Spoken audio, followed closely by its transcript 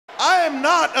I am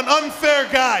not an unfair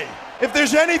guy. If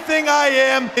there's anything I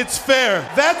am, it's fair.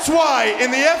 That's why,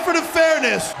 in the effort of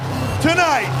fairness,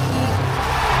 tonight...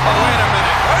 Oh,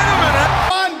 wait a minute.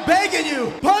 I'm begging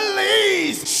you,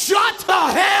 please shut the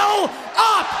hell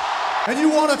up! And you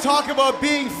want to talk about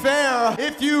being fair?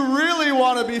 If you really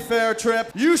want to be fair,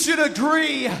 Trip, you should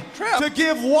agree to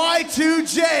give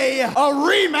Y2J a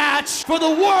rematch for the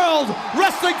World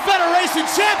Wrestling Federation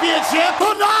Championship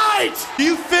tonight! Do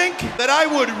you think that I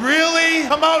would really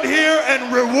come out here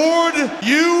and reward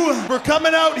you for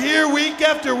coming out here week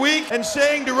after week and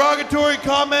saying derogatory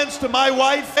comments to my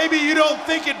wife? Maybe you don't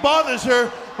think it bothers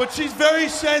her, but she's very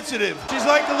sensitive. She's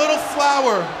like a little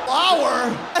flower.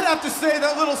 Flower? I'd have to say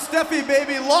that little Steffi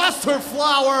baby lost her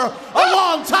flower a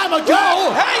long time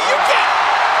ago! Hey, you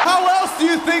can't! How else do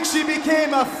you think she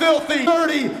became a filthy,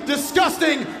 dirty,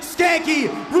 disgusting, skanky,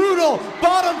 brutal,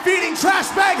 bottom-feeding trash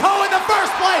bag hoe in the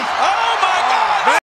first place? Oh my God!